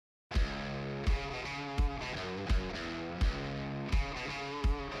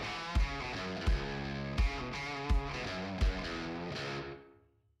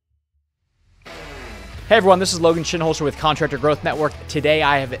Hey everyone, this is Logan Shinholster with Contractor Growth Network. Today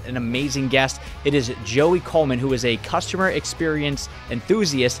I have an amazing guest. It is Joey Coleman, who is a customer experience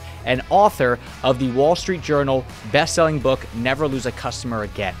enthusiast and author of the Wall Street Journal best-selling book, Never Lose a Customer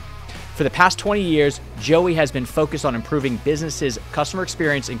Again. For the past 20 years, Joey has been focused on improving businesses' customer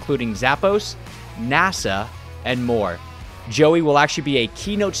experience, including Zappos, NASA, and more. Joey will actually be a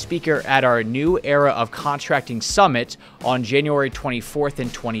keynote speaker at our New Era of Contracting Summit on January 24th and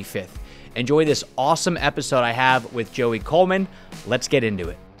 25th. Enjoy this awesome episode I have with Joey Coleman. Let's get into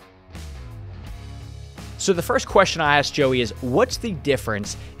it. So the first question I asked Joey is, what's the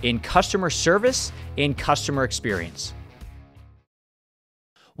difference in customer service and customer experience?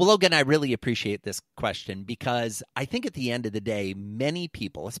 Well, Logan, I really appreciate this question because I think at the end of the day, many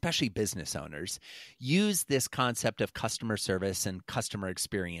people, especially business owners, use this concept of customer service and customer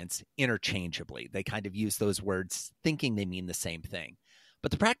experience interchangeably. They kind of use those words thinking they mean the same thing. But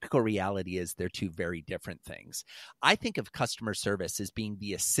the practical reality is they're two very different things. I think of customer service as being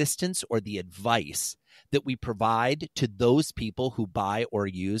the assistance or the advice that we provide to those people who buy or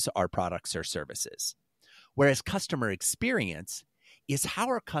use our products or services. Whereas customer experience is how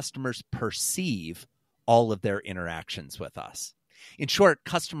our customers perceive all of their interactions with us. In short,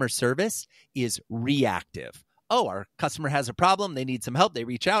 customer service is reactive. Oh, our customer has a problem. They need some help. They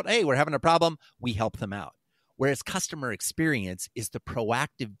reach out. Hey, we're having a problem. We help them out. Whereas customer experience is the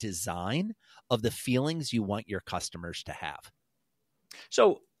proactive design of the feelings you want your customers to have.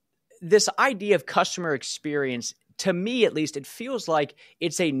 So this idea of customer experience, to me at least, it feels like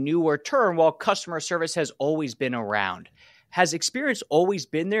it's a newer term while customer service has always been around. Has experience always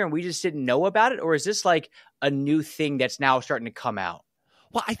been there and we just didn't know about it? Or is this like a new thing that's now starting to come out?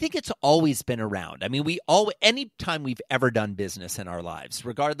 Well, I think it's always been around. I mean, anytime we've ever done business in our lives,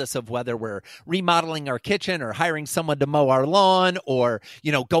 regardless of whether we're remodeling our kitchen or hiring someone to mow our lawn or,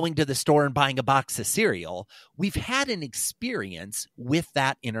 going to the store and buying a box of cereal, we've had an experience with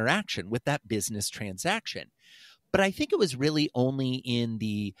that interaction, with that business transaction. But I think it was really only in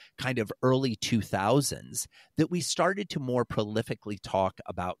the kind of early 2000s that we started to more prolifically talk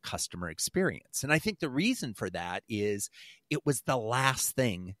about customer experience. And I think the reason for that is it was the last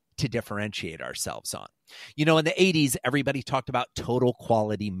thing to differentiate ourselves on. In the 80s, everybody talked about total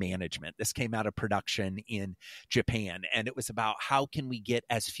quality management. This came out of production in Japan, and it was about how can we get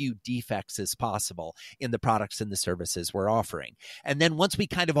as few defects as possible in the products and the services we're offering. And then once we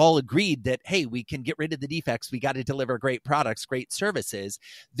kind of all agreed that, hey, we can get rid of the defects, we got to deliver great products, great services,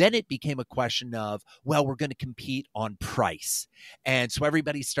 then it became a question of, well, we're going to compete on price. And so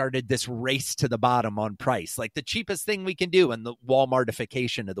everybody started this race to the bottom on price, like the cheapest thing we can do and the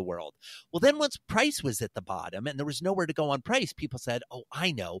Walmartification of the world. Well, then once price was at the bottom and there was nowhere to go on price, people said, oh,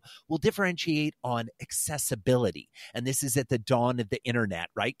 I know, we'll differentiate on accessibility. And this is at the dawn of the internet,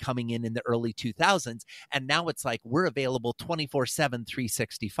 right? Coming in the early 2000s. And now it's like we're available 24/7,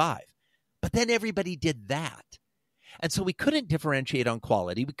 365. But then everybody did that. And so we couldn't differentiate on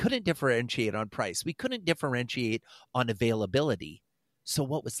quality. We couldn't differentiate on price. We couldn't differentiate on availability. So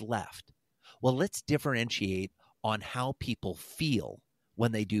what was left? Well, let's differentiate on how people feel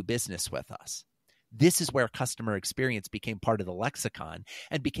when they do business with us. This is where customer experience became part of the lexicon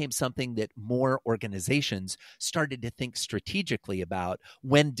and became something that more organizations started to think strategically about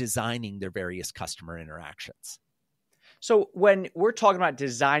when designing their various customer interactions. So when we're talking about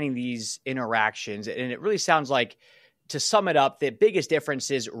designing these interactions, and it really sounds like, to sum it up, the biggest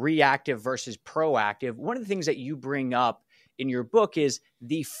difference is reactive versus proactive. One of the things that you bring up in your book is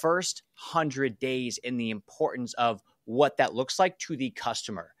the first 100 days and the importance of what that looks like to the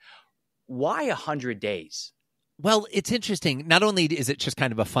customer. Why 100 days? Well, it's interesting. Not only is it just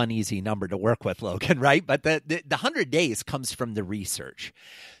kind of a fun, easy number to work with, Logan, right? But the 100 days comes from the research.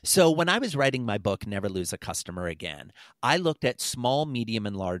 So when I was writing my book, Never Lose a Customer Again, I looked at small, medium,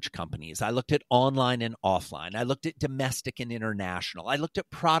 and large companies. I looked at online and offline. I looked at domestic and international. I looked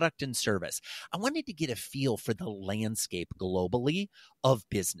at product and service. I wanted to get a feel for the landscape globally of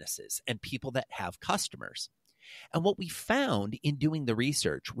businesses and people that have customers. And what we found in doing the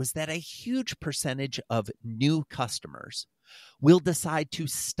research was that a huge percentage of new customers will decide to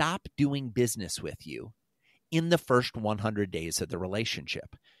stop doing business with you in the first 100 days of the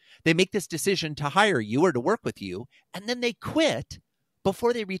relationship. They make this decision to hire you or to work with you, and then they quit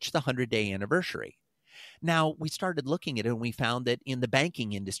before they reach the 100-day anniversary. Now, we started looking at it and we found that in the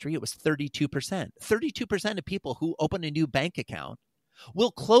banking industry, it was 32%. 32% of people who open a new bank account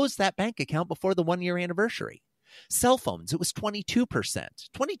will close that bank account before the 1-year anniversary. Cell phones, it was 22%.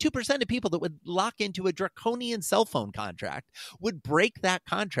 22% of people that would lock into a draconian cell phone contract would break that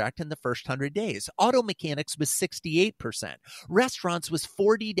contract in the first 100 days. Auto mechanics was 68%. Restaurants was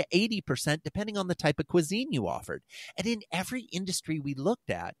 40 to 80%, depending on the type of cuisine you offered. And in every industry we looked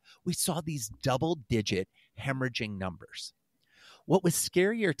at, we saw these double-digit hemorrhaging numbers. What was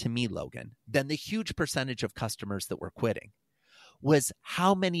scarier to me, Logan, than the huge percentage of customers that were quitting was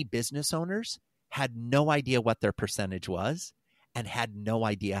how many business owners had no idea what their percentage was and had no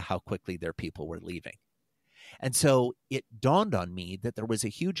idea how quickly their people were leaving. And so it dawned on me that there was a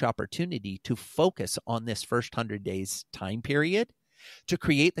huge opportunity to focus on this first 100 days time period to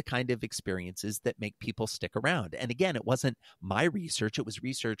create the kind of experiences that make people stick around. And again, it wasn't my research. It was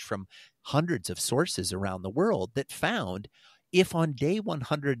research from hundreds of sources around the world that found if on day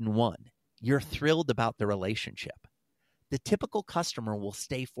 101, you're thrilled about the relationship, the typical customer will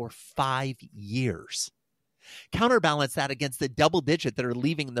stay for 5 years. Counterbalance that against the double digit that are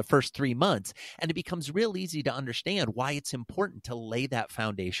leaving in the first 3 months, and it becomes real easy to understand why it's important to lay that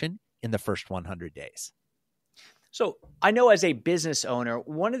foundation in the first 100 days. So I know as a business owner,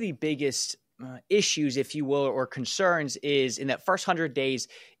 one of the biggest issues, if you will, or concerns is in that first 100 days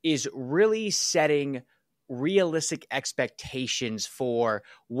is really setting realistic expectations for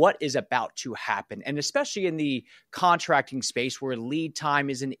what is about to happen. And especially in the contracting space where lead time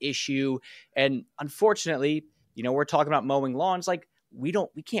is an issue. And unfortunately, we're talking about mowing lawns. Like we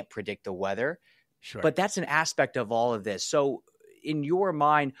can't predict the weather, Sure. But that's an aspect of all of this. So in your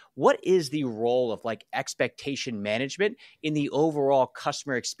mind, what is the role of like expectation management in the overall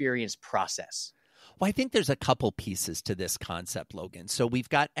customer experience process? Well, I think there's a couple pieces to this concept, Logan. So we've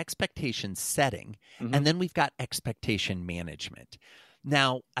got expectation setting, and then we've got expectation management.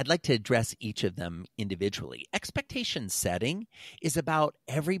 Now, I'd like to address each of them individually. Expectation setting is about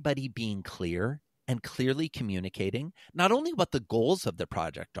everybody being clear and clearly communicating not only what the goals of the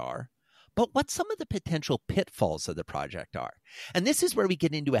project are, but what some of the potential pitfalls of the project are. And this is where we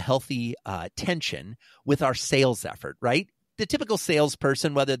get into a healthy tension with our sales effort, right? The typical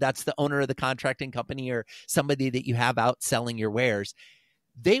salesperson, whether that's the owner of the contracting company or somebody that you have out selling your wares,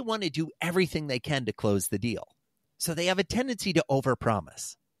 they want to do everything they can to close the deal. So they have a tendency to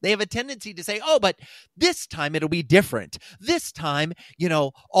overpromise. They have a tendency to say, oh, but this time it'll be different. This time,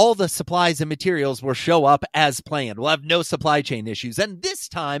 all the supplies and materials will show up as planned. We'll have no supply chain issues. And this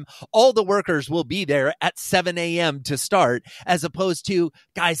time, all the workers will be there at 7 a.m. to start, as opposed to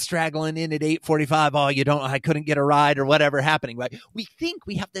guys straggling in at 8:45. Oh, I couldn't get a ride or whatever happening. Right? We think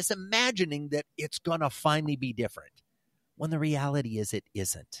we have this imagining that it's going to finally be different, when the reality is it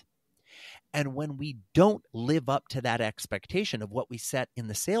isn't. And when we don't live up to that expectation of what we set in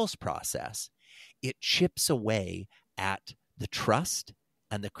the sales process, it chips away at the trust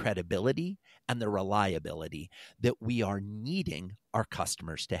and the credibility and the reliability that we are needing our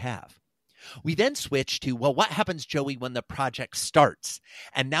customers to have. We then switch to, well, what happens, Joey, when the project starts?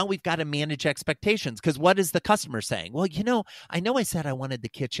 And now we've got to manage expectations, because what is the customer saying? Well, I know I said I wanted the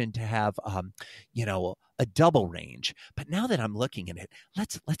kitchen to have, a double range, but now that I'm looking at it,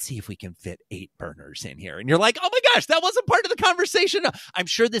 let's see if we can fit 8 burners in here. And you're like, oh my gosh, that wasn't part of the conversation. I'm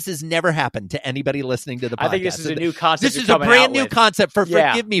sure this has never happened to anybody listening to the podcast. I think this is a new concept. This is a brand new concept.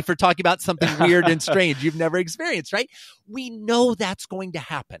 Forgive me for talking about something weird and strange you've never experienced, right? We know that's going to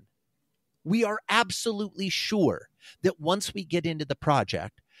happen. We are absolutely sure that once we get into the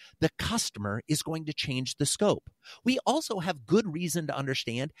project, the customer is going to change the scope. We also have good reason to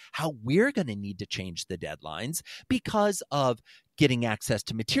understand how we're going to need to change the deadlines because of getting access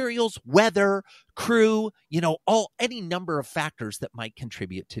to materials, weather, crew, any number of factors that might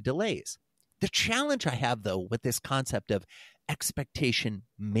contribute to delays. The challenge I have, though, with this concept of expectation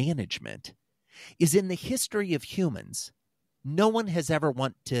management is in the history of humans, no one has ever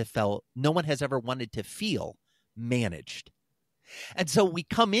wanted to feel managed. And so we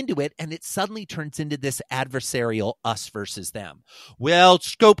come into it and it suddenly turns into this adversarial us versus them. Well,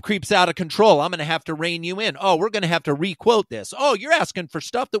 scope creeps out of control. I'm going to have to rein you in. Oh, we're going to have to re-quote this. Oh, you're asking for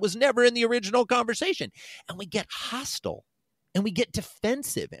stuff that was never in the original conversation. And we get hostile and we get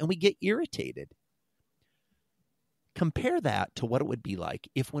defensive and we get irritated. Compare that to what it would be like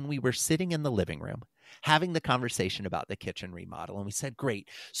if when we were sitting in the living room having the conversation about the kitchen remodel and we said, great,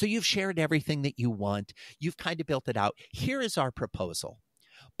 so you've shared everything that you want. You've kind of built it out. Here is our proposal.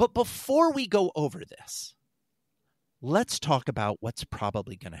 But before we go over this, let's talk about what's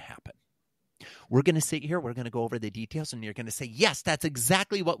probably going to happen. We're going to sit here. We're going to go over the details and you're going to say, yes, that's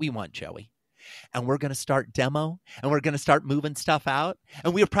exactly what we want, Joey. And we're going to start demo and we're going to start moving stuff out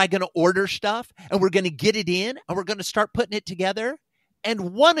and we're probably going to order stuff and we're going to get it in and we're going to start putting it together.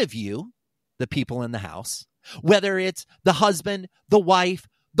 And one of you, the people in the house, Whether it's the husband, the wife,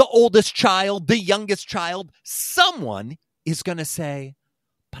 the oldest child, the youngest child, someone is going to say,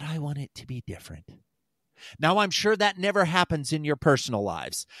 but I want it to be different. Now, I'm sure that never happens in your personal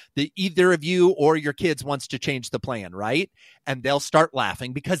lives, that either of you or your kids wants to change the plan, right? And they'll start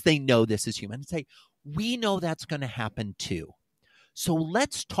laughing because they know this is human and say, we know that's going to happen too. So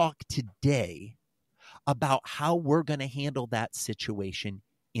let's talk today about how we're going to handle that situation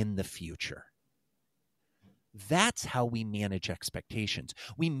in the future. That's how we manage expectations.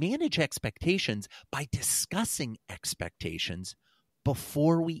 We manage expectations by discussing expectations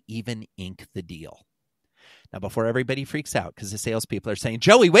before we even ink the deal. Now, before everybody freaks out, because the salespeople are saying,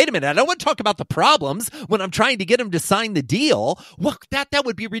 Joey, wait a minute, I don't want to talk about the problems when I'm trying to get them to sign the deal. Well, that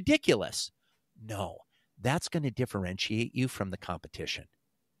would be ridiculous. No, that's going to differentiate you from the competition,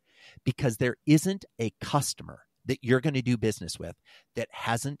 because there isn't a customer that you're going to do business with that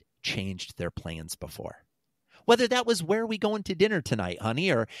hasn't changed their plans before. Whether that was, where are we going to dinner tonight,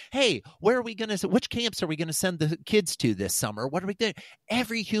 honey? Or, hey, which camps are we going to send the kids to this summer? What are we doing?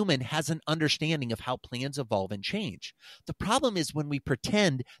 Every human has an understanding of how plans evolve and change. The problem is when we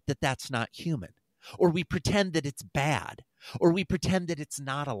pretend that that's not human, or we pretend that it's bad, or we pretend that it's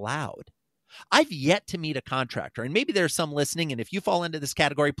not allowed. I've yet to meet a contractor, and maybe there's some listening, and if you fall into this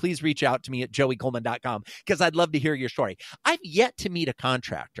category, please reach out to me at joeycoleman.com, because I'd love to hear your story. I've yet to meet a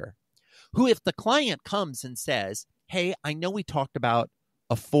contractor who, if the client comes and says, hey, I know we talked about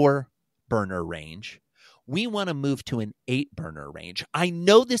a 4-burner range. We want to move to an 8-burner range. I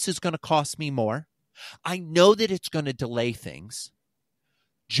know this is going to cost me more. I know that it's going to delay things.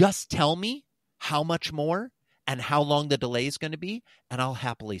 Just tell me how much more and how long the delay is going to be, and I'll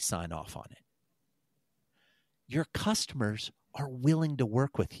happily sign off on it. Your customers are willing to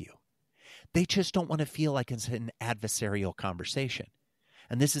work with you. They just don't want to feel like it's an adversarial conversation.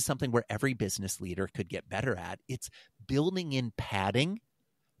 And this is something where every business leader could get better at. It's building in padding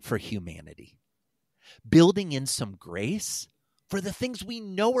for humanity, building in some grace for the things we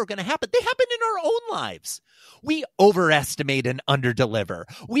know are going to happen. They happen in our own lives. We overestimate and underdeliver.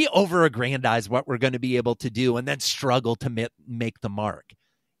 We over-aggrandize what we're going to be able to do and then struggle to make the mark.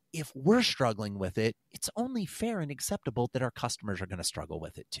 If we're struggling with it, it's only fair and acceptable that our customers are going to struggle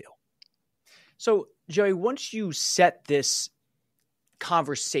with it too. So, Joey, once you set this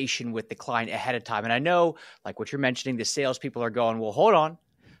conversation with the client ahead of time, and I know, like what you're mentioning, the salespeople are going, well, hold on,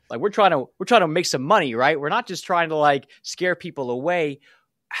 like we're trying to make some money, right? We're not just trying to like scare people away.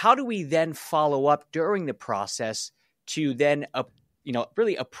 How do we then follow up during the process to then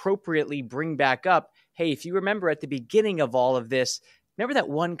really appropriately bring back up, hey, if you remember at the beginning of all of this, remember that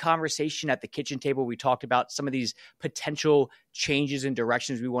one conversation at the kitchen table we talked about some of these potential changes and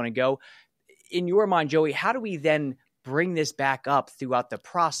directions we want to go? In your mind, Joey, how do we then bring this back up throughout the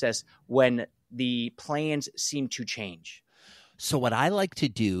process when the plans seem to change? So what I like to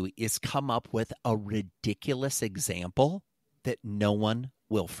do is come up with a ridiculous example that no one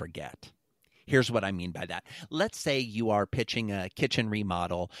will forget. Here's what I mean by that. Let's say you are pitching a kitchen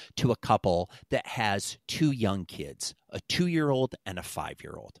remodel to a couple that has 2 young kids, a 2-year-old and a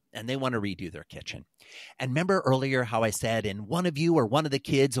 5-year-old, and they want to redo their kitchen. And remember earlier how I said, and one of you or one of the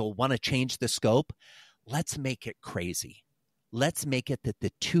kids will want to change the scope? Let's make it crazy. Let's make it that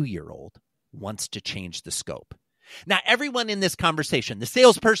the 2-year-old wants to change the scope. Now, everyone in this conversation, the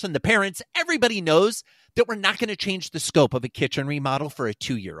salesperson, the parents, everybody knows that we're not going to change the scope of a kitchen remodel for a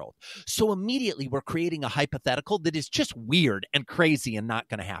 2-year-old. So immediately we're creating a hypothetical that is just weird and crazy and not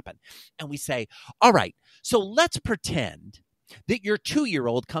going to happen. And we say, all right, so let's pretend that your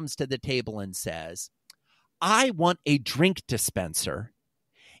 2-year-old comes to the table and says, I want a drink dispenser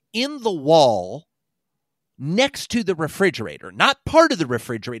in the wall next to the refrigerator, not part of the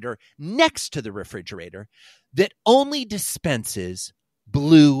refrigerator, next to the refrigerator, that only dispenses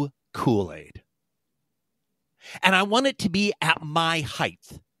blue Kool-Aid. And I want it to be at my height,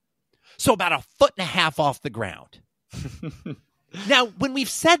 so about 1.5 feet off the ground. Now, when we've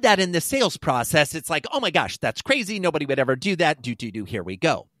said that in the sales process, it's like, oh my gosh, that's crazy. Nobody would ever do that. Here we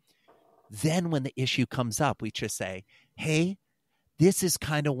go. Then when the issue comes up, we just say, hey, this is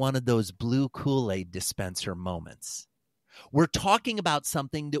kind of one of those blue Kool-Aid dispenser moments. We're talking about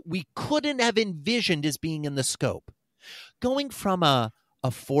something that we couldn't have envisioned as being in the scope. Going from a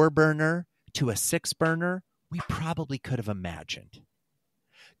 4-burner to a 6-burner, we probably could have imagined.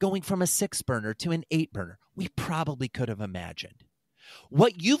 Going from a 6-burner to an 8-burner, we probably could have imagined.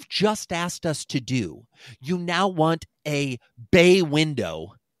 What you've just asked us to do, you now want a bay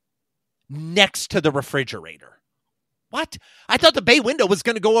window next to the refrigerator. What? I thought the bay window was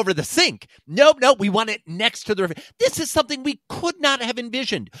going to go over the sink. Nope, we want it next to the... This is something we could not have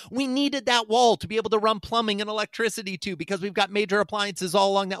envisioned. We needed that wall to be able to run plumbing and electricity to because we've got major appliances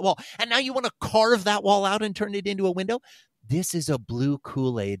all along that wall. And now you want to carve that wall out and turn it into a window? This is a blue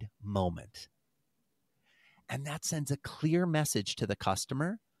Kool-Aid moment. And that sends a clear message to the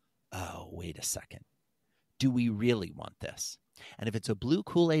customer. Oh, wait a second. Do we really want this? And if it's a blue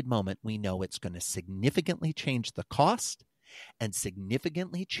Kool-Aid moment, we know it's going to significantly change the cost and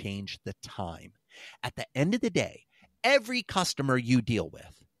significantly change the time. At the end of the day, every customer you deal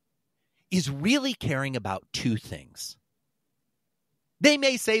with is really caring about two things. They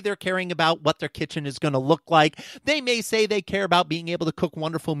may say they're caring about what their kitchen is going to look like. They may say they care about being able to cook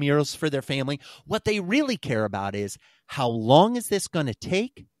wonderful meals for their family. What they really care about is how long is this going to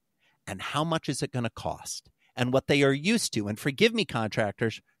take and how much is it going to cost? And what they are used to, and forgive me,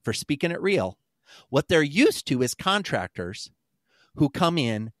 contractors, for speaking it real, what they're used to is contractors who come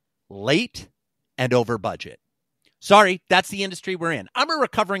in late and over budget. Sorry, that's the industry we're in. I'm a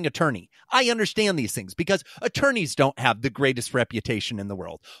recovering attorney. I understand these things because attorneys don't have the greatest reputation in the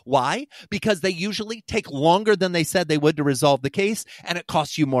world. Why? Because they usually take longer than they said they would to resolve the case, and it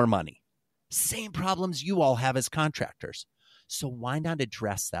costs you more money. Same problems you all have as contractors. So why not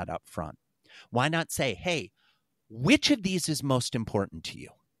address that up front? Why not say, hey, which of these is most important to you?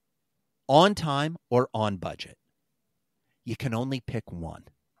 On time or on budget? You can only pick one.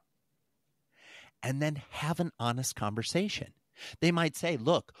 And then have an honest conversation. They might say,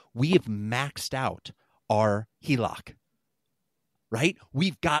 look, we've maxed out our HELOC, right?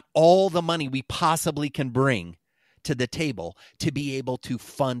 We've got all the money we possibly can bring to the table to be able to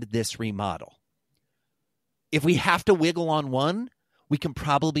fund this remodel. If we have to wiggle on one, we can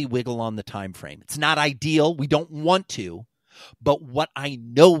probably wiggle on the time frame. It's not ideal. We don't want to. But what I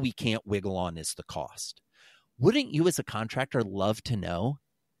know we can't wiggle on is the cost. Wouldn't you as a contractor love to know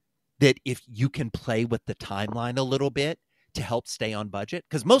that if you can play with the timeline a little bit to help stay on budget?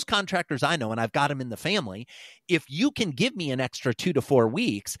 Because most contractors I know, and I've got them in the family, if you can give me an extra 2 to 4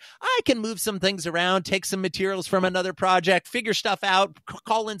 weeks, I can move some things around, take some materials from another project, figure stuff out,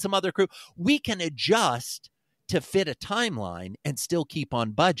 call in some other crew. We can adjust to fit a timeline and still keep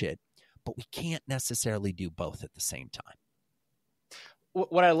on budget, but we can't necessarily do both at the same time.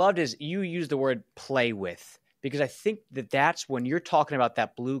 What I loved is you use the word play with, because I think that that's when you're talking about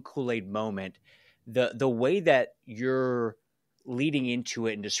that blue Kool-Aid moment, the way that you're leading into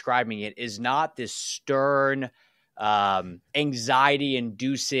it and describing it is not this stern,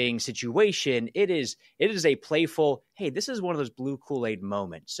 anxiety-inducing situation. It is a playful, hey, this is one of those blue Kool-Aid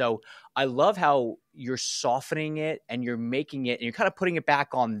moments. So I love how you're softening it and you're making it, and you're kind of putting it back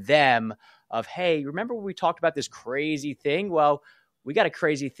on them of, hey, remember when we talked about this crazy thing? Well, we got a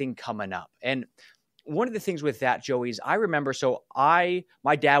crazy thing coming up. And one of the things with that, Joey, is I remember, my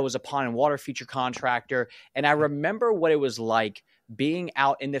dad was a pond and water feature contractor, and I remember what it was like being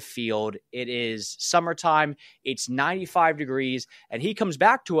out in the field. It is summertime, it's 95 degrees, and he comes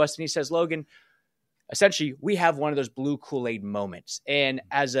back to us and he says, Logan, essentially, we have one of those blue Kool-Aid moments. And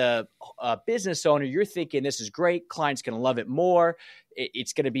as a business owner, you're thinking this is great, client's going to love it more,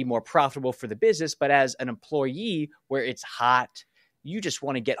 it's going to be more profitable for the business. But as an employee, where it's hot, you just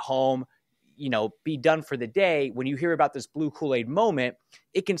want to get home, be done for the day. When you hear about this blue Kool-Aid moment,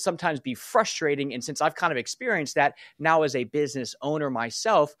 it can sometimes be frustrating. And since I've kind of experienced that now as a business owner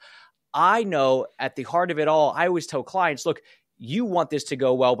myself, I know at the heart of it all, I always tell clients, look, you want this to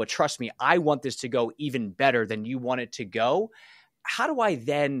go well, but trust me, I want this to go even better than you want it to go. How do I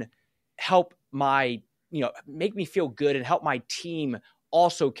then help make me feel good and help my team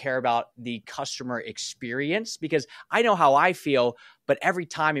also care about the customer experience? Because I know how I feel, but every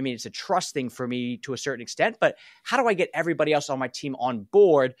time, it's a trust thing for me to a certain extent, but how do I get everybody else on my team on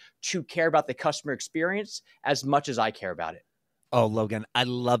board to care about the customer experience as much as I care about it? Oh, Logan, I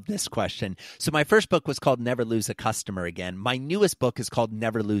love this question. So my first book was called Never Lose a Customer Again. My newest book is called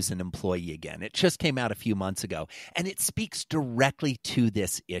Never Lose an Employee Again. It just came out a few months ago, and it speaks directly to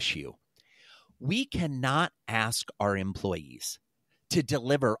this issue. We cannot ask our employees to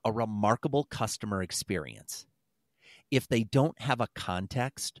deliver a remarkable customer experience if they don't have a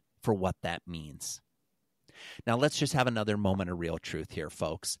context for what that means. Now, let's just have another moment of real truth here,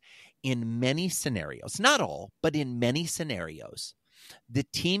 folks. In many scenarios, not all, but in many scenarios, the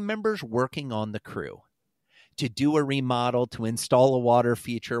team members working on the crew to do a remodel, to install a water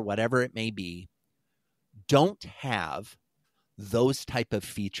feature, whatever it may be, don't have those type of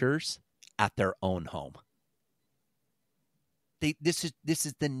features at their own home. This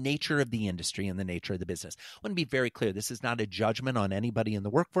is the nature of the industry and the nature of the business. I want to be very clear. This is not a judgment on anybody in the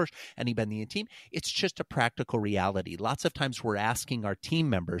workforce, anybody in the team. It's just a practical reality. Lots of times we're asking our team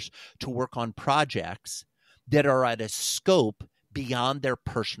members to work on projects that are at a scope beyond their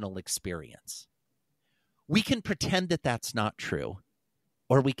personal experience. We can pretend that that's not true,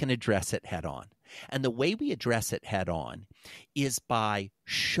 or we can address it head on. And the way we address it head on is by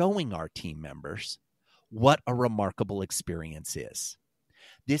showing our team members what a remarkable experience is.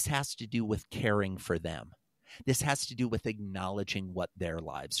 This has to do with caring for them. This has to do with acknowledging what their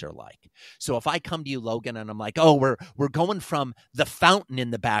lives are like. So if I come to you, Logan, and I'm like, oh, we're going from the fountain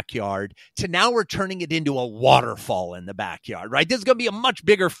in the backyard to now we're turning it into a waterfall in the backyard, right? This is going to be a much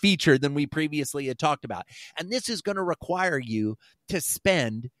bigger feature than we previously had talked about. And this is going to require you to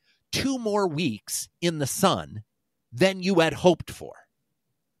spend 2 more weeks in the sun than you had hoped for.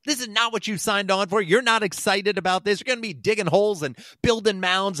 This is not what you signed on for. You're not excited about this. You're going to be digging holes and building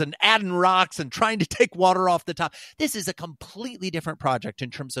mounds and adding rocks and trying to take water off the top. This is a completely different project in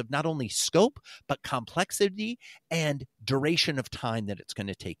terms of not only scope, but complexity and duration of time that it's going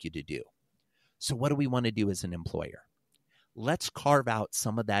to take you to do. So what do we want to do as an employer? Let's carve out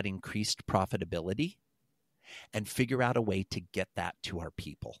some of that increased profitability and figure out a way to get that to our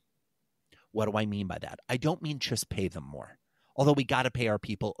people. What do I mean by that? I don't mean just pay them more. Although we got to pay our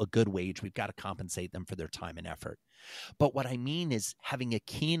people a good wage, we've got to compensate them for their time and effort. But what I mean is having a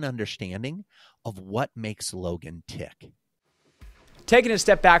keen understanding of what makes Logan tick. Taking a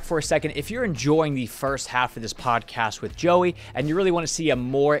step back for a second, if you're enjoying the first half of this podcast with Joey and you really want to see a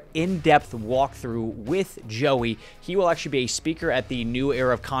more in-depth walkthrough with Joey, he will actually be a speaker at the New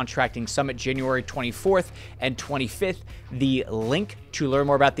Era of Contracting Summit January 24th and 25th. The link to learn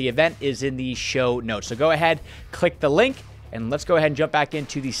more about the event is in the show notes. So go ahead, click the link, and let's go ahead and jump back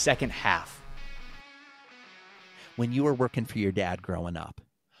into the second half. When you were working for your dad growing up,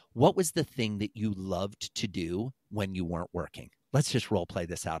 what was the thing that you loved to do when you weren't working? Let's just role play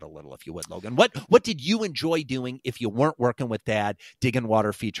this out a little, if you would, Logan. What did you enjoy doing if you weren't working with dad, digging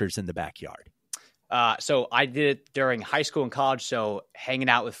water features in the backyard? So I did it during high school and college. So hanging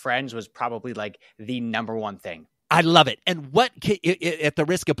out with friends was probably like the number one thing. I love it. And what, at the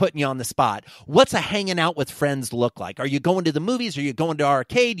risk of putting you on the spot, what's a hanging out with friends look like? Are you going to the movies? Are you going to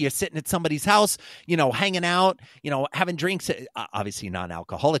arcade? You're sitting at somebody's house, hanging out, having drinks, obviously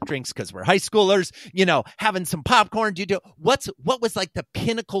non-alcoholic drinks because we're high schoolers, having some popcorn. What was like the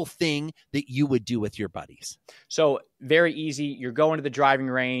pinnacle thing that you would do with your buddies? So very easy. You're going to the driving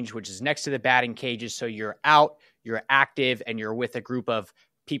range, which is next to the batting cages. So you're out, you're active, and you're with a group of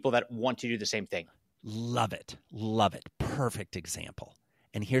people that want to do the same thing. Love it. Love it. Perfect example.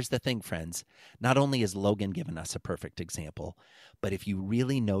 And here's the thing, friends. Not only has Logan given us a perfect example, but if you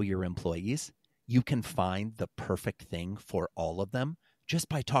really know your employees, you can find the perfect thing for all of them just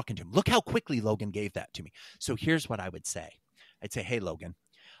by talking to them. Look how quickly Logan gave that to me. So here's what I would say. I'd say, hey, Logan,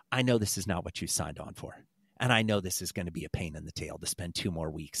 I know this is not what you signed on for. And I know this is going to be a pain in the tail to spend 2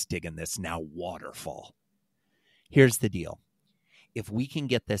 more weeks digging this now waterfall. Here's the deal. If we can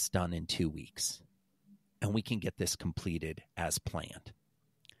get this done in 2 weeks, and we can get this completed as planned,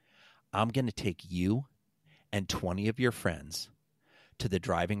 I'm going to take you and 20 of your friends to the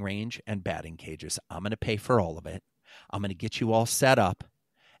driving range and batting cages. I'm going to pay for all of it. I'm going to get you all set up.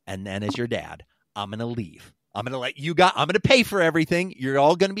 And then as your dad, I'm going to leave. I'm going to pay for everything. You're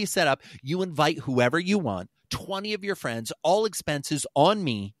all going to be set up. You invite whoever you want, 20 of your friends, all expenses on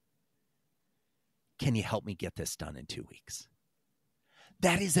me. Can you help me get this done in 2 weeks?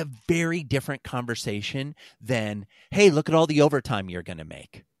 That is a very different conversation than, hey, look at all the overtime you're going to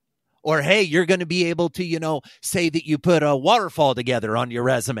make. Or, hey, you're going to be able to, say that you put a waterfall together on your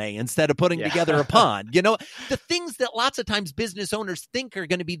resume instead of putting together a pond. The things that lots of times business owners think are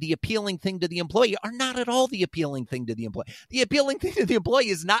going to be the appealing thing to the employee are not at all the appealing thing to the employee. The appealing thing to the employee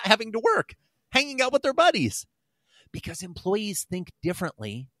is not having to work, hanging out with their buddies. Because employees think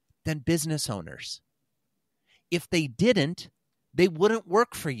differently than business owners. If they didn't, they wouldn't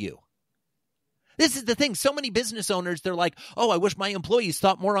work for you. This is the thing. So many business owners, they're like, oh, I wish my employees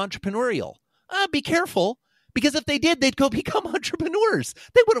thought more entrepreneurial. Be careful, because if they did, they'd go become entrepreneurs.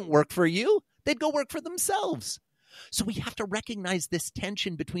 They wouldn't work for you. They'd go work for themselves. So we have to recognize this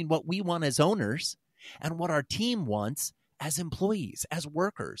tension between what we want as owners and what our team wants as employees, as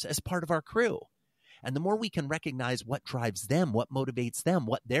workers, as part of our crew. And the more we can recognize what drives them, what motivates them,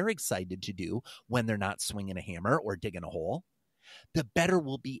 what they're excited to do when they're not swinging a hammer or digging a hole, the better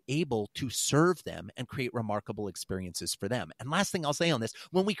we'll be able to serve them and create remarkable experiences for them. And last thing I'll say on this,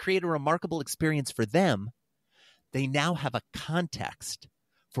 when we create a remarkable experience for them, they now have a context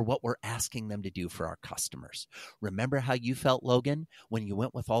for what we're asking them to do for our customers. Remember how you felt, Logan, when you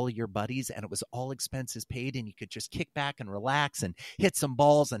went with all of your buddies and it was all expenses paid and you could just kick back and relax and hit some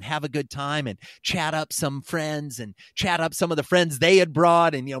balls and have a good time and chat up some friends and chat up some of the friends they had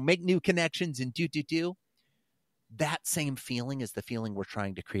brought and, make new connections and do. That same feeling is the feeling we're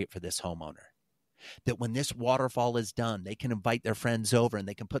trying to create for this homeowner. That when this waterfall is done, they can invite their friends over and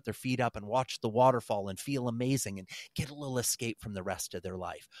they can put their feet up and watch the waterfall and feel amazing and get a little escape from the rest of their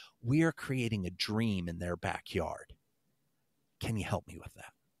life. We are creating a dream in their backyard. Can you help me with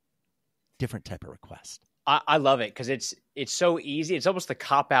that? Different type of request. I love it because it's so easy. It's almost the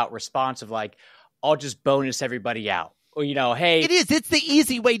cop-out response of like, I'll just bonus everybody out. Or, hey. It is. It's the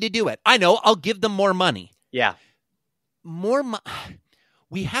easy way to do it. I know. I'll give them more money. Yeah.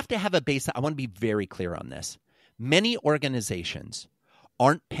 We have to have a base. I want to be very clear on this. Many organizations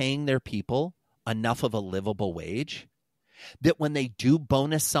aren't paying their people enough of a livable wage that when they do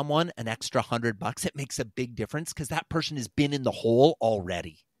bonus someone an extra $100, it makes a big difference because that person has been in the hole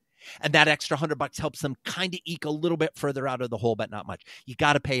already. And that extra $100 helps them kind of eke a little bit further out of the hole, but not much. You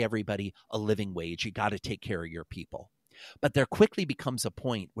got to pay everybody a living wage. You got to take care of your people. But there quickly becomes a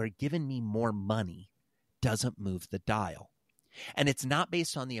point where giving me more money doesn't move the dial. And it's not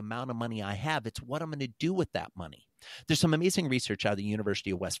based on the amount of money I have. It's what I'm going to do with that money. There's some amazing research out of the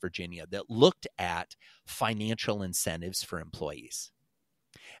University of West Virginia that looked at financial incentives for employees.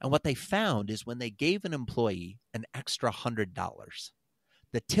 And what they found is when they gave an employee an extra $100,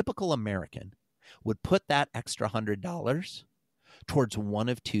 the typical American would put that extra $100 towards one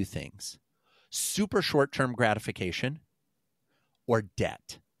of two things: super short-term gratification or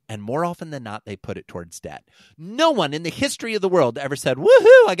debt. And more often than not, they put it towards debt. No one in the history of the world ever said,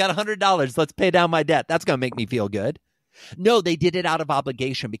 woohoo, I got $100. Let's pay down my debt. That's going to make me feel good. No, they did it out of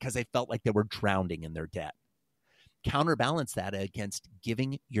obligation because they felt like they were drowning in their debt. Counterbalance that against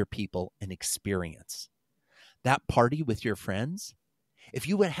giving your people an experience. That party with your friends, if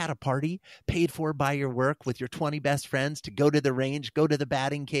you had a party paid for by your work with your 20 best friends to go to the range, go to the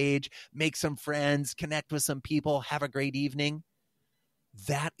batting cage, make some friends, connect with some people, have a great evening,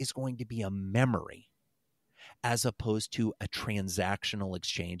 that is going to be a memory as opposed to a transactional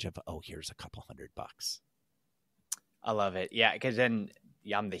exchange of, oh, here's a couple $100. I love it. Yeah. Cause then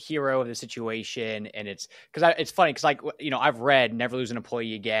I'm the hero of the situation. And it's funny. Cause I've read Never Lose an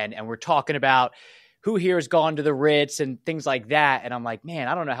Employee Again. And we're talking about who here has gone to the Ritz and things like that. And I'm like, man,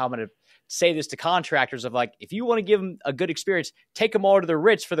 I don't know how I'm going to say this to contractors of like, if you want to give them a good experience, take them all to the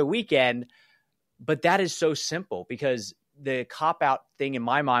Ritz for the weekend. But that is so simple because the cop-out thing in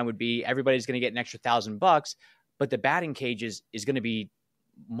my mind would be everybody's going to get an extra $1,000, but the batting cage is going to be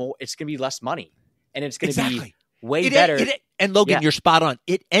more. It's going to be less money, and it's going to be way better. And Logan, you're spot on.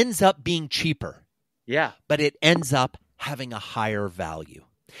 It ends up being cheaper. Yeah, but it ends up having a higher value.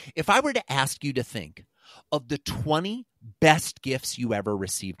 If I were to ask you to think of the 20 best gifts you ever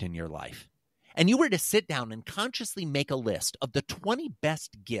received in your life, and you were to sit down and consciously make a list of the 20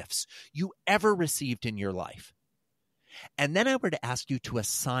 best gifts you ever received in your life, and then I were to ask you to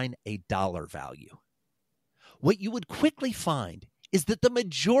assign a dollar value, what you would quickly find is that the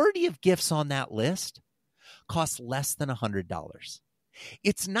majority of gifts on that list cost less than $100.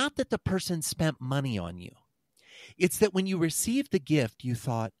 It's not that the person spent money on you. It's that when you received the gift, you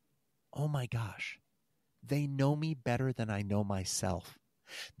thought, oh my gosh, they know me better than I know myself.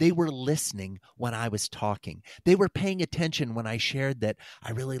 They were listening when I was talking. They were paying attention when I shared that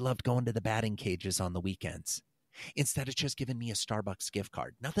I really loved going to the batting cages on the weekends. Instead of just giving me a Starbucks gift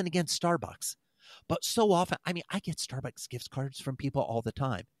card. Nothing against Starbucks. But so often, I get Starbucks gift cards from people all the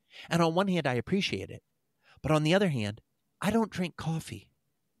time. And on one hand, I appreciate it. But on the other hand, I don't drink coffee.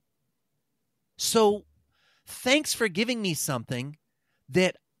 So thanks for giving me something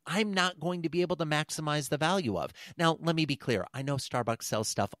that I'm not going to be able to maximize the value of. Now, let me be clear. I know Starbucks sells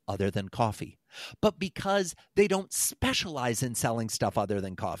stuff other than coffee. But because they don't specialize in selling stuff other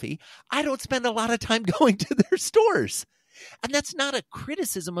than coffee, I don't spend a lot of time going to their stores. And that's not a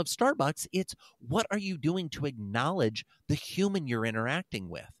criticism of Starbucks. It's what are you doing to acknowledge the human you're interacting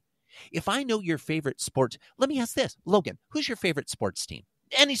with? If I know your favorite sports, let me ask this. Logan, who's your favorite sports team?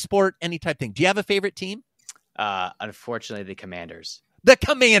 Any sport, any type thing. Do you have a favorite team? Unfortunately, the Commanders. The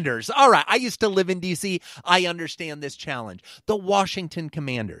Commanders. All right. I used to live in D.C. I understand this challenge. The Washington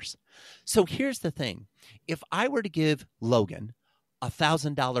Commanders. So here's the thing. If I were to give Logan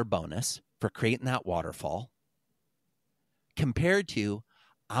 $1,000 bonus for creating that waterfall, compared to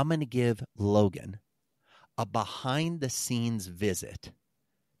I'm going to give Logan a behind-the-scenes visit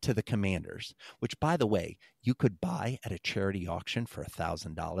to the Commanders, which, by the way, you could buy at a charity auction for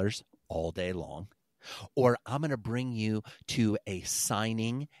 $1,000 all day long. Or I'm going to bring you to a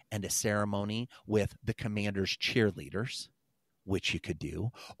signing and a ceremony with the Commanders cheerleaders, which you could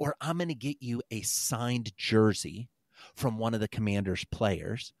do. Or I'm going to get you a signed jersey from one of the Commanders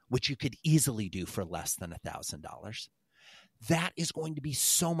players, which you could easily do for less than $1,000. That is going to be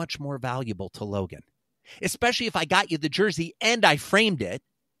so much more valuable to Logan, especially if I got you the jersey and I framed it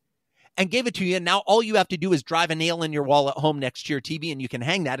and gave it to you. And now all you have to do is drive a nail in your wall at home next to your TV and you can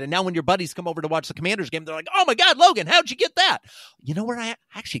hang that. And now when your buddies come over to watch the Commanders game, they're like, oh my God, Logan, how'd you get that? You know where I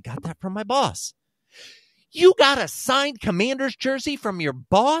actually got that from my boss. You got a signed Commanders jersey from your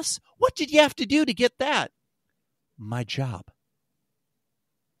boss? What did you have to do to get that? My job.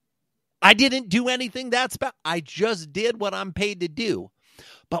 I didn't do anything that's bad. I just did what I'm paid to do.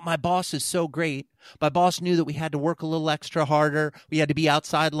 But my boss is so great. My boss knew that we had to work a little extra harder. We had to be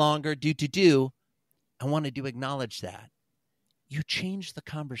outside longer, do. I wanted to acknowledge that. You change the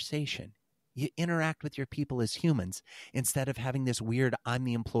conversation. You interact with your people as humans instead of having this weird I'm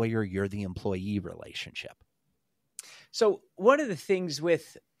the employer, you're the employee relationship. So one of the things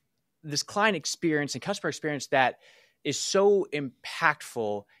with this client experience and customer experience that is so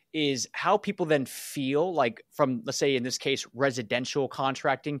impactful is how people then feel, like from, let's say in this case, residential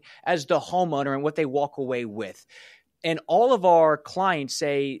contracting as the homeowner and what they walk away with. And all of our clients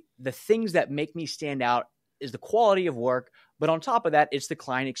say the things that make me stand out is the quality of work, but on top of that, it's the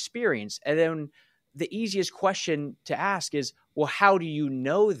client experience. And then the easiest question to ask is, well, how do you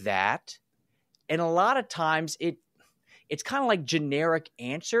know that? And a lot of times it's kind of like generic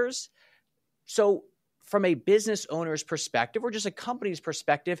answers. So from a business owner's perspective or just a company's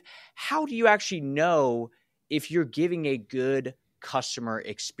perspective, how do you actually know if you're giving a good customer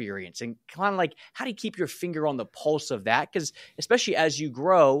experience? And kind of like, how do you keep your finger on the pulse of that? Because especially as you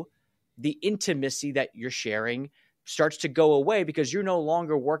grow, the intimacy that you're sharing starts to go away because you're no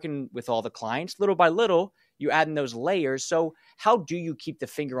longer working with all the clients. Little by little, you add in those layers. So how do you keep the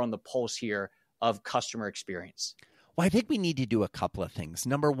finger on the pulse here of customer experience? Well, I think we need to do a couple of things.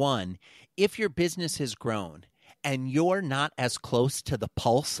 Number one, if your business has grown and you're not as close to the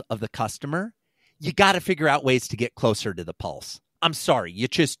pulse of the customer, you got to figure out ways to get closer to the pulse. I'm sorry, you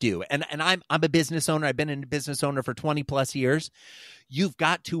just do. And I'm a business owner. I've been a business owner for 20 plus years. You've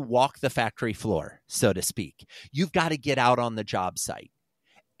got to walk the factory floor, so to speak. You've got to get out on the job site.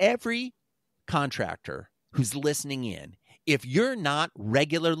 Every contractor who's listening in, if you're not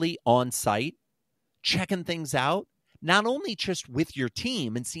regularly on site, checking things out, not only just with your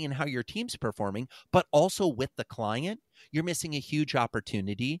team and seeing how your team's performing, but also with the client, you're missing a huge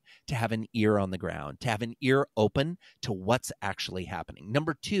opportunity to have an ear on the ground, to have an ear open to what's actually happening.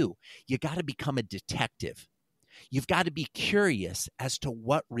 Number two, you got to become a detective. You've got to be curious as to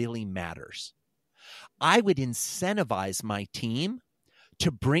what really matters. I would incentivize my team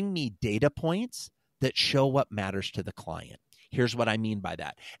to bring me data points that show what matters to the client. Here's what I mean by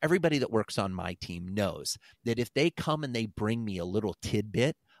that. Everybody that works on my team knows that if they come and they bring me a little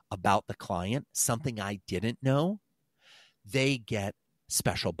tidbit about the client, something I didn't know, they get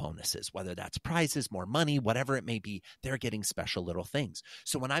special bonuses, whether that's prizes, more money, whatever it may be, they're getting special little things.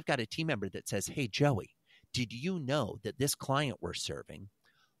 So when I've got a team member that says, hey, Joey, did you know that this client we're serving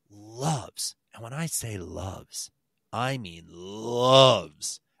loves, and when I say loves, I mean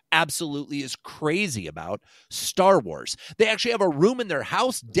loves, absolutely is crazy about Star Wars. They actually have a room in their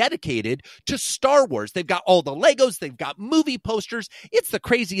house dedicated to Star Wars. They've got all the Legos. They've got movie posters. It's the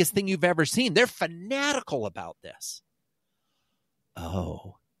craziest thing you've ever seen. They're fanatical about this.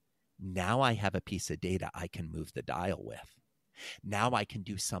 Oh, now I have a piece of data I can move the dial with. Now I can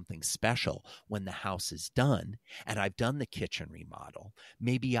do something special when the house is done and I've done the kitchen remodel.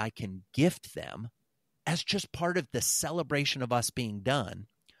 Maybe I can gift them as just part of the celebration of us being done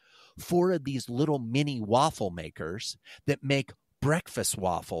 4 of these little mini waffle makers that make breakfast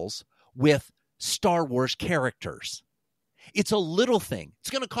waffles with Star Wars characters. It's a little thing. It's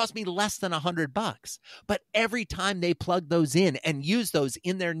going to cost me less than $100. But every time they plug those in and use those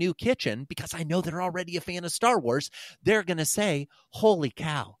in their new kitchen, because I know they're already a fan of Star Wars, they're going to say, holy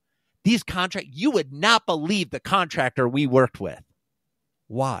cow, these you would not believe the contractor we worked with.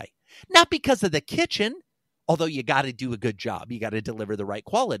 Why? Not because of the kitchen, although you got to do a good job, you got to deliver the right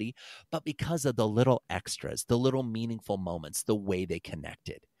quality, but because of the little extras, the little meaningful moments, the way they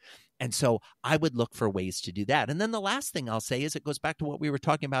connected. And so I would look for ways to do that. And then the last thing I'll say is it goes back to what we were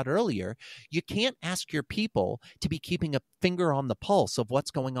talking about earlier. You can't ask your people to be keeping a finger on the pulse of what's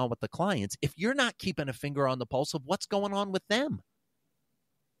going on with the clients if you're not keeping a finger on the pulse of what's going on with them.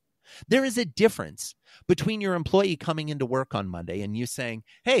 There is a difference between your employee coming into work on Monday and you saying,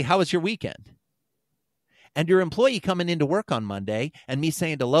 hey, how was your weekend? And your employee coming into work on Monday and me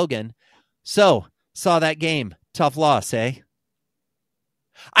saying to Logan, so Saw that game. Tough loss, eh?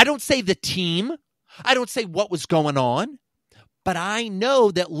 I don't say the team. I don't say what was going on. But I know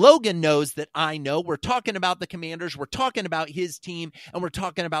that Logan knows that I know. We're talking about the Commanders. We're talking about his team. And we're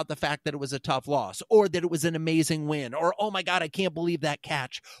talking about the fact that it was a tough loss or that it was an amazing win or, oh my God, I can't believe that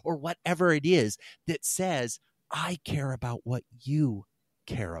catch or whatever it is that says, I care about what you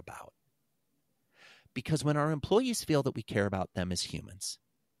care about. Because when our employees feel that we care about them as humans,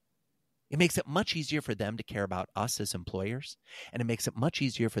 it makes it much easier for them to care about us as employers. And it makes it much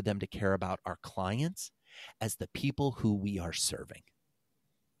easier for them to care about our clients as the people who we are serving.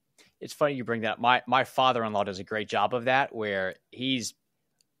 It's funny you bring that up. My father-in-law does a great job of that, where he's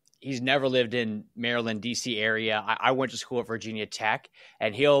never lived in Maryland, DC area. I went to school at Virginia Tech,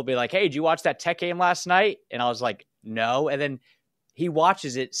 and he'll be like, hey, did you watch that Tech game last night? And I was like, no. And then he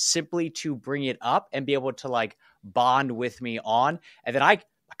watches it simply to bring it up and be able to like bond with me on. And then I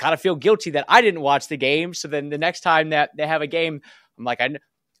kind of feel guilty that I didn't watch the game. So then the next time that they have a game, I'm like,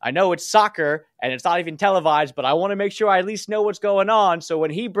 I know it's soccer and it's not even televised, but I want to make sure I at least know what's going on. So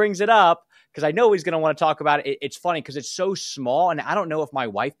when he brings it up, because I know he's going to want to talk about it, it's funny because it's so small. And I don't know if my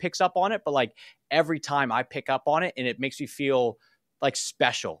wife picks up on it, but like every time I pick up on it, and it makes me feel like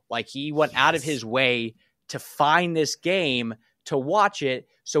special. Like he went out of his way to find this game, to watch it,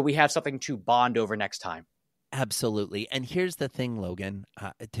 so we have something to bond over next time. Absolutely. And here's the thing, Logan,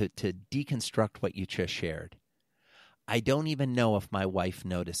 to deconstruct what you just shared. I don't even know if my wife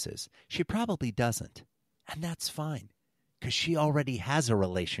notices. She probably doesn't. And that's fine, because she already has a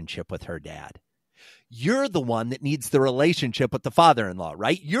relationship with her dad. You're the one that needs the relationship with the father-in-law,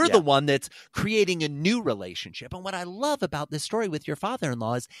 right? You're the one that's creating a new relationship. And what I love about this story with your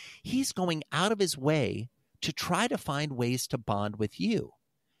father-in-law is he's going out of his way to try to find ways to bond with you.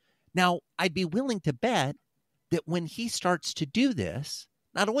 Now, I'd be willing to bet that when he starts to do this,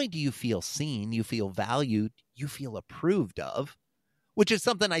 not only do you feel seen, you feel valued, you feel approved of, which is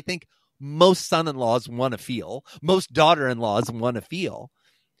something I think most son-in-laws want to feel, most daughter-in-laws want to feel.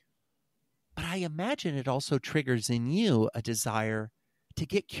 But I imagine it also triggers in you a desire to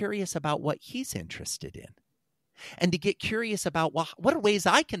get curious about what he's interested in and to get curious about, well, what are ways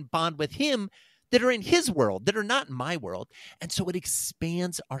I can bond with him that are in his world, that are not in my world. And so it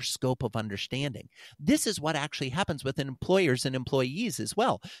expands our scope of understanding. This is what actually happens with employers and employees as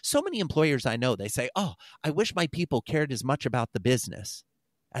well. So many employers I know, they say, oh, I wish my people cared as much about the business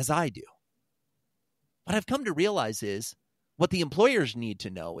as I do. What I've come to realize is what the employers need to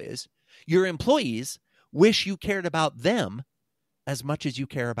know is your employees wish you cared about them as much as you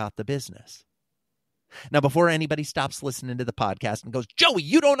care about the business. Now, before anybody stops listening to the podcast and goes, Joey,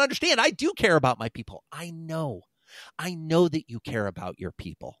 you don't understand. I do care about my people. I know that you care about your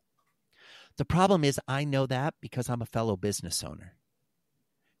people. The problem is I know that because I'm a fellow business owner.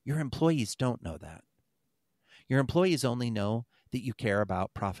 Your employees don't know that. Your employees only know that you care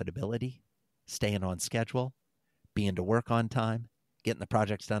about profitability, staying on schedule, being to work on time, getting the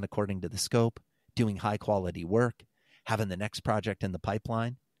projects done according to the scope, doing high quality work, having the next project in the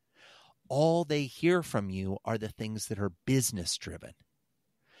pipeline. All they hear from you are the things that are business driven.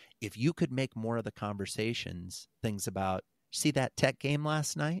 If you could make more of the conversations, things about, see that Tech game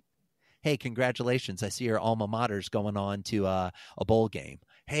last night? Hey, congratulations. I see your alma mater's going on to a bowl game.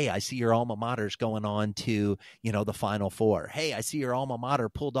 Hey, I see your alma mater's going on to, the Final Four. Hey, I see your alma mater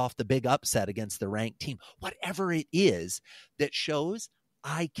pulled off the big upset against the ranked team. Whatever it is that shows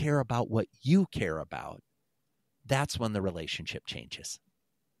I care about what you care about, that's when the relationship changes.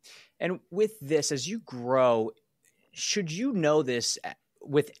 And with this, as you grow, should you know this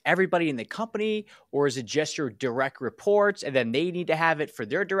with everybody in the company, or is it just your direct reports and then they need to have it for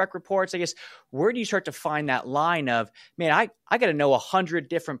their direct reports? I guess, where do you start to find that line of, man, I got to know 100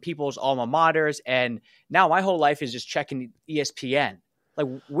 different people's alma maters, and now my whole life is just checking ESPN. Like,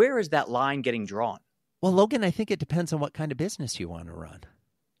 where is that line getting drawn? Well, Logan, I think it depends on what kind of business you want to run.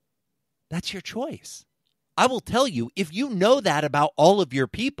 That's your choice. I will tell you, if you know that about all of your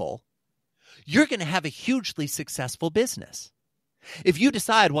people, you're going to have a hugely successful business. If you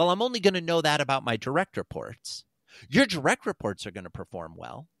decide, well, I'm only going to know that about my direct reports, your direct reports are going to perform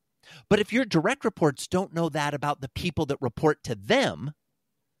well. But if your direct reports don't know that about the people that report to them,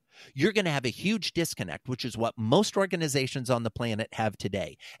 you're going to have a huge disconnect, which is what most organizations on the planet have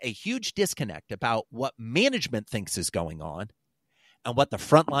today. A huge disconnect about what management thinks is going on and what the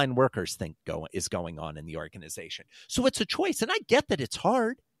frontline workers think is going on in the organization. So it's a choice. And I get that it's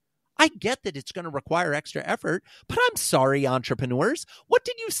hard. I get that it's going to require extra effort, but I'm sorry, entrepreneurs. What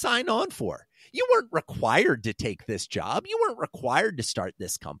did you sign on for? You weren't required to take this job. You weren't required to start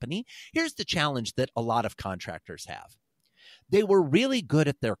this company. Here's the challenge that a lot of contractors have. They were really good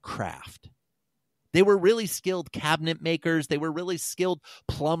at their craft, They were really skilled cabinet makers. They were really skilled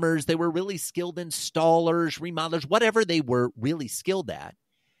plumbers. They were really skilled installers, remodelers, whatever they were really skilled at.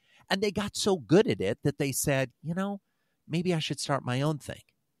 And they got so good at it that they said, maybe I should start my own thing.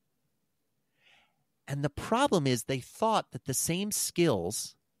 And the problem is they thought that the same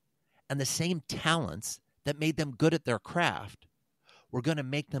skills and the same talents that made them good at their craft were going to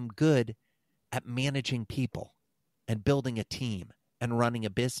make them good at managing people and building a team and running a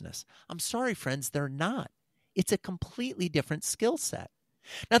business. I'm sorry, friends, they're not. It's a completely different skill set.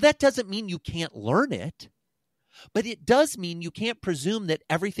 Now, that doesn't mean you can't learn it, but it does mean you can't presume that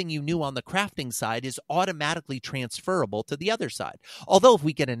everything you knew on the crafting side is automatically transferable to the other side. Although if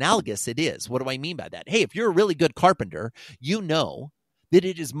we get analogous, it is. What do I mean by that? Hey, if you're a really good carpenter, you know that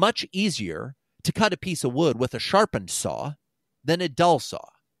it is much easier to cut a piece of wood with a sharpened saw than a dull saw.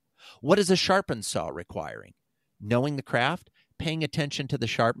 What is a sharpened saw requiring? Knowing the craft, paying attention to the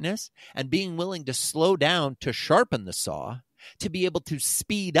sharpness, and being willing to slow down to sharpen the saw to be able to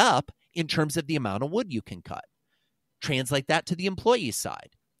speed up in terms of the amount of wood you can cut. Translate that to the employee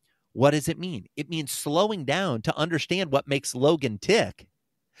side. What does it mean? It means slowing down to understand what makes Logan tick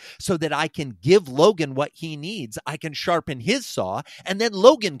so that I can give Logan what he needs. I can sharpen his saw, and then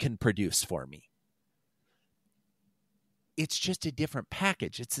Logan can produce for me. It's just a different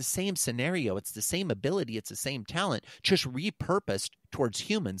package. It's the same scenario. It's the same ability. It's the same talent, just repurposed towards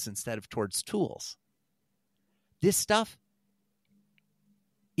humans instead of towards tools. This stuff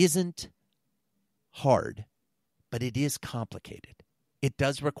isn't hard, but it is complicated. It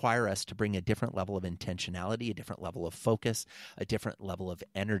does require us to bring a different level of intentionality, a different level of focus, a different level of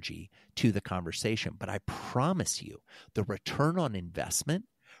energy to the conversation. But I promise you, the return on investment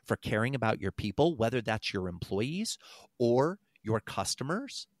for caring about your people, whether that's your employees or your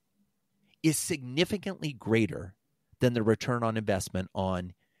customers, is significantly greater than the return on investment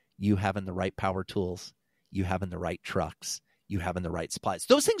on you having the right power tools, you having the right trucks, you having the right supplies.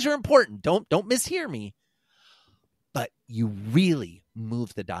 Those things are important. Don't mishear me. But you really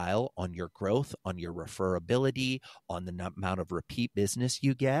move the dial on your growth, on your referability, on the amount of repeat business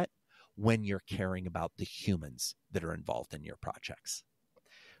you get when you're caring about the humans that are involved in your projects.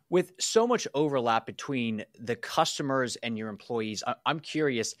 With so much overlap between the customers and your employees, I'm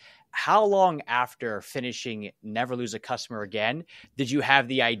curious, how long after finishing Never Lose a Customer Again did you have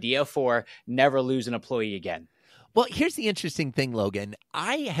the idea for Never Lose an Employee Again? Well, here's the interesting thing, Logan.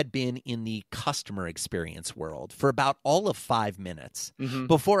 I had been in the customer experience world for about all of 5 minutes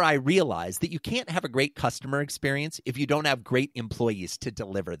before I realized that you can't have a great customer experience if you don't have great employees to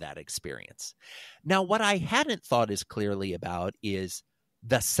deliver that experience. Now, what I hadn't thought as clearly about is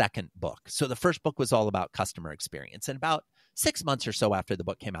the second book. So the first book was all about customer experience. And about 6 months or so after the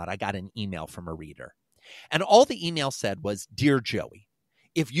book came out, I got an email from a reader. And all the email said was, "Dear Joey,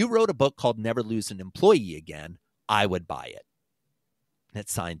 if you wrote a book called Never Lose an Employee Again, I would buy it." And it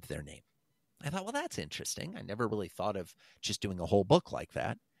signed their name. I thought, well, that's interesting. I never really thought of just doing a whole book like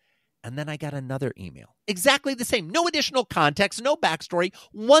that. And then I got another email. Exactly the same. No additional context, no backstory.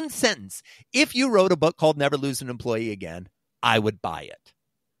 One sentence. If you wrote a book called Never Lose an Employee Again, I would buy it.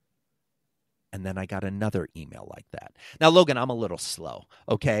 And then I got another email like that. Now, Logan, I'm a little slow,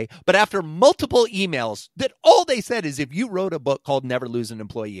 okay? But after multiple emails that all they said is, if you wrote a book called Never Lose an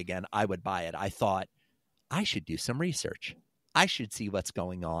Employee Again, I would buy it, I thought, I should do some research. I should see what's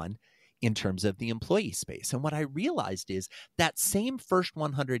going on in terms of the employee space. And what I realized is that same first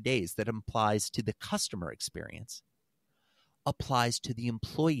 100 days that applies to the customer experience applies to the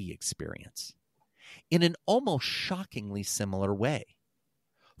employee experience in an almost shockingly similar way.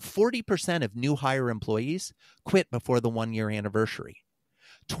 40% of new hire employees quit before the 1-year anniversary.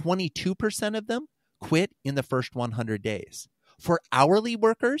 22% of them quit in the first 100 days. For hourly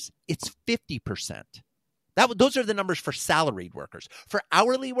workers, it's 50%. Those are the numbers for salaried workers. For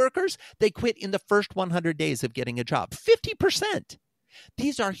hourly workers, they quit in the first 100 days of getting a job. 50%.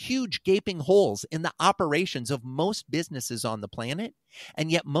 These are huge gaping holes in the operations of most businesses on the planet. And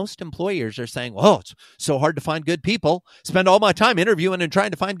yet most employers are saying, well, it's so hard to find good people. Spend all my time interviewing and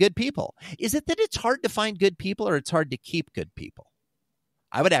trying to find good people. Is it that it's hard to find good people, or it's hard to keep good people?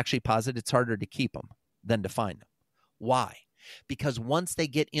 I would actually posit it's harder to keep them than to find them. Why? Because once they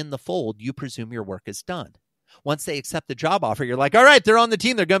get in the fold, you presume your work is done. Once they accept the job offer, you're like, all right, they're on the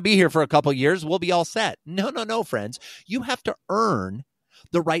team. They're going to be here for a couple years. We'll be all set. No, friends. You have to earn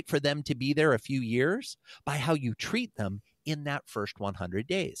the right for them to be there a few years by how you treat them in that first 100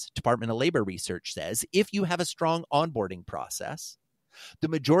 days. Department of Labor research says if you have a strong onboarding process, the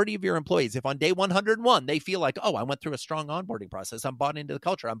majority of your employees, if on day 101, they feel like, oh, I went through a strong onboarding process, I'm bought into the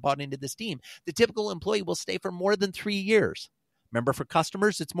culture, I'm bought into this team, the typical employee will stay for more than 3 years. Remember, for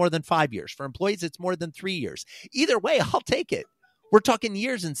customers, it's more than 5 years. For employees, it's more than 3 years. Either way, I'll take it. We're talking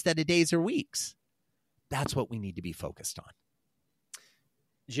years instead of days or weeks. That's what we need to be focused on.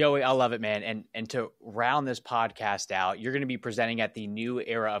 Joey, I love it, man. And to round this podcast out, you're going to be presenting at the New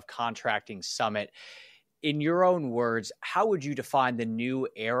Era of Contracting Summit. In your own words, how would you define the new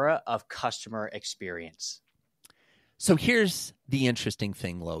era of customer experience? So here's the interesting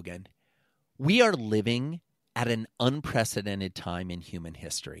thing, Logan. We are living at an unprecedented time in human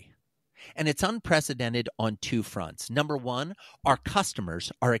history. And it's unprecedented on two fronts. Number one, our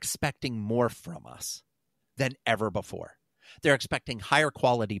customers are expecting more from us than ever before. They're expecting higher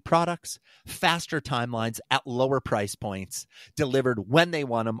quality products, faster timelines at lower price points, delivered when they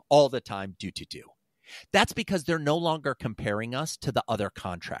want them all the time, do. That's because they're no longer comparing us to the other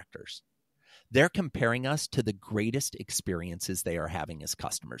contractors. They're comparing us to the greatest experiences they are having as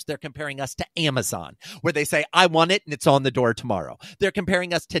customers. They're comparing us to Amazon, where they say, I want it, and it's on the door tomorrow. They're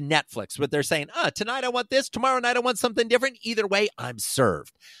comparing us to Netflix, where they're saying, tonight I want this, tomorrow night I want something different. Either way, I'm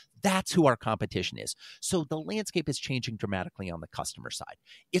served. That's who our competition is. So the landscape is changing dramatically on the customer side.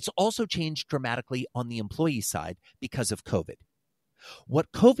 It's also changed dramatically on the employee side because of COVID.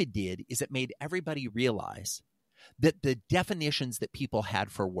 What COVID did is it made everybody realize that the definitions that people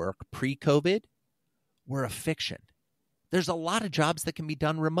had for work pre-COVID were a fiction. There's a lot of jobs that can be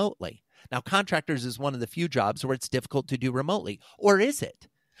done remotely. Now, contractors is one of the few jobs where it's difficult to do remotely. Or is it?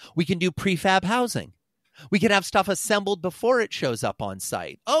 We can do prefab housing. We can have stuff assembled before it shows up on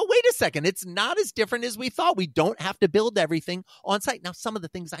site. Oh, wait a second. It's not as different as we thought. We don't have to build everything on site. Now, some of the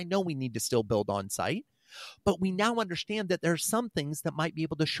things I know we need to still build on site, but we now understand that there are some things that might be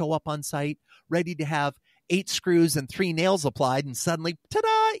able to show up on site ready to have 8 screws and 3 nails applied, and suddenly,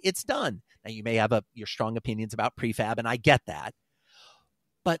 ta-da, it's done. Now, you may have your strong opinions about prefab, and I get that,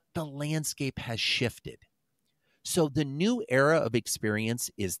 but the landscape has shifted. So the new era of experience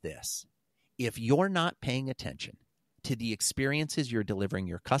is this. If you're not paying attention to the experiences you're delivering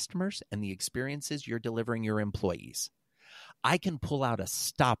your customers and the experiences you're delivering your employees, I can pull out a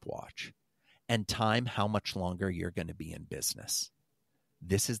stopwatch and time how much longer you're going to be in business.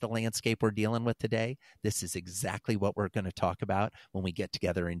 This is the landscape we're dealing with today. This is exactly what we're going to talk about when we get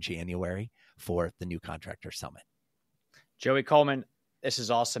together in January for the New Contractor Summit. Joey Coleman, this is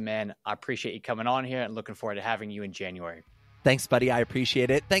awesome, man. I appreciate you coming on here and looking forward to having you in January. Thanks, buddy. I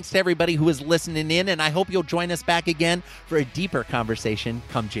appreciate it. Thanks to everybody who is listening in, and I hope you'll join us back again for a deeper conversation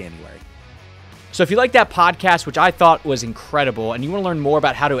come January. So if you like that podcast, which I thought was incredible, and you want to learn more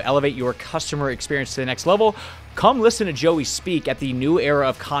about how to elevate your customer experience to the next level, come listen to Joey speak at the New Era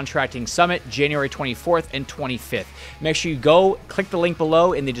of Contracting Summit, January 24th and 25th. Make sure you go, click the link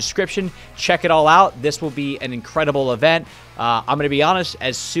below in the description, check it all out. This will be an incredible event. I'm going to be honest,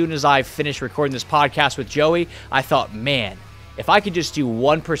 as soon as I finished recording this podcast with Joey, I thought, man, if I could just do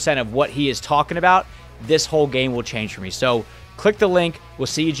 1% of what he is talking about, this whole game will change for me. So click the link. We'll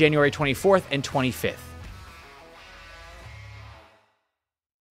see you January 24th and 25th.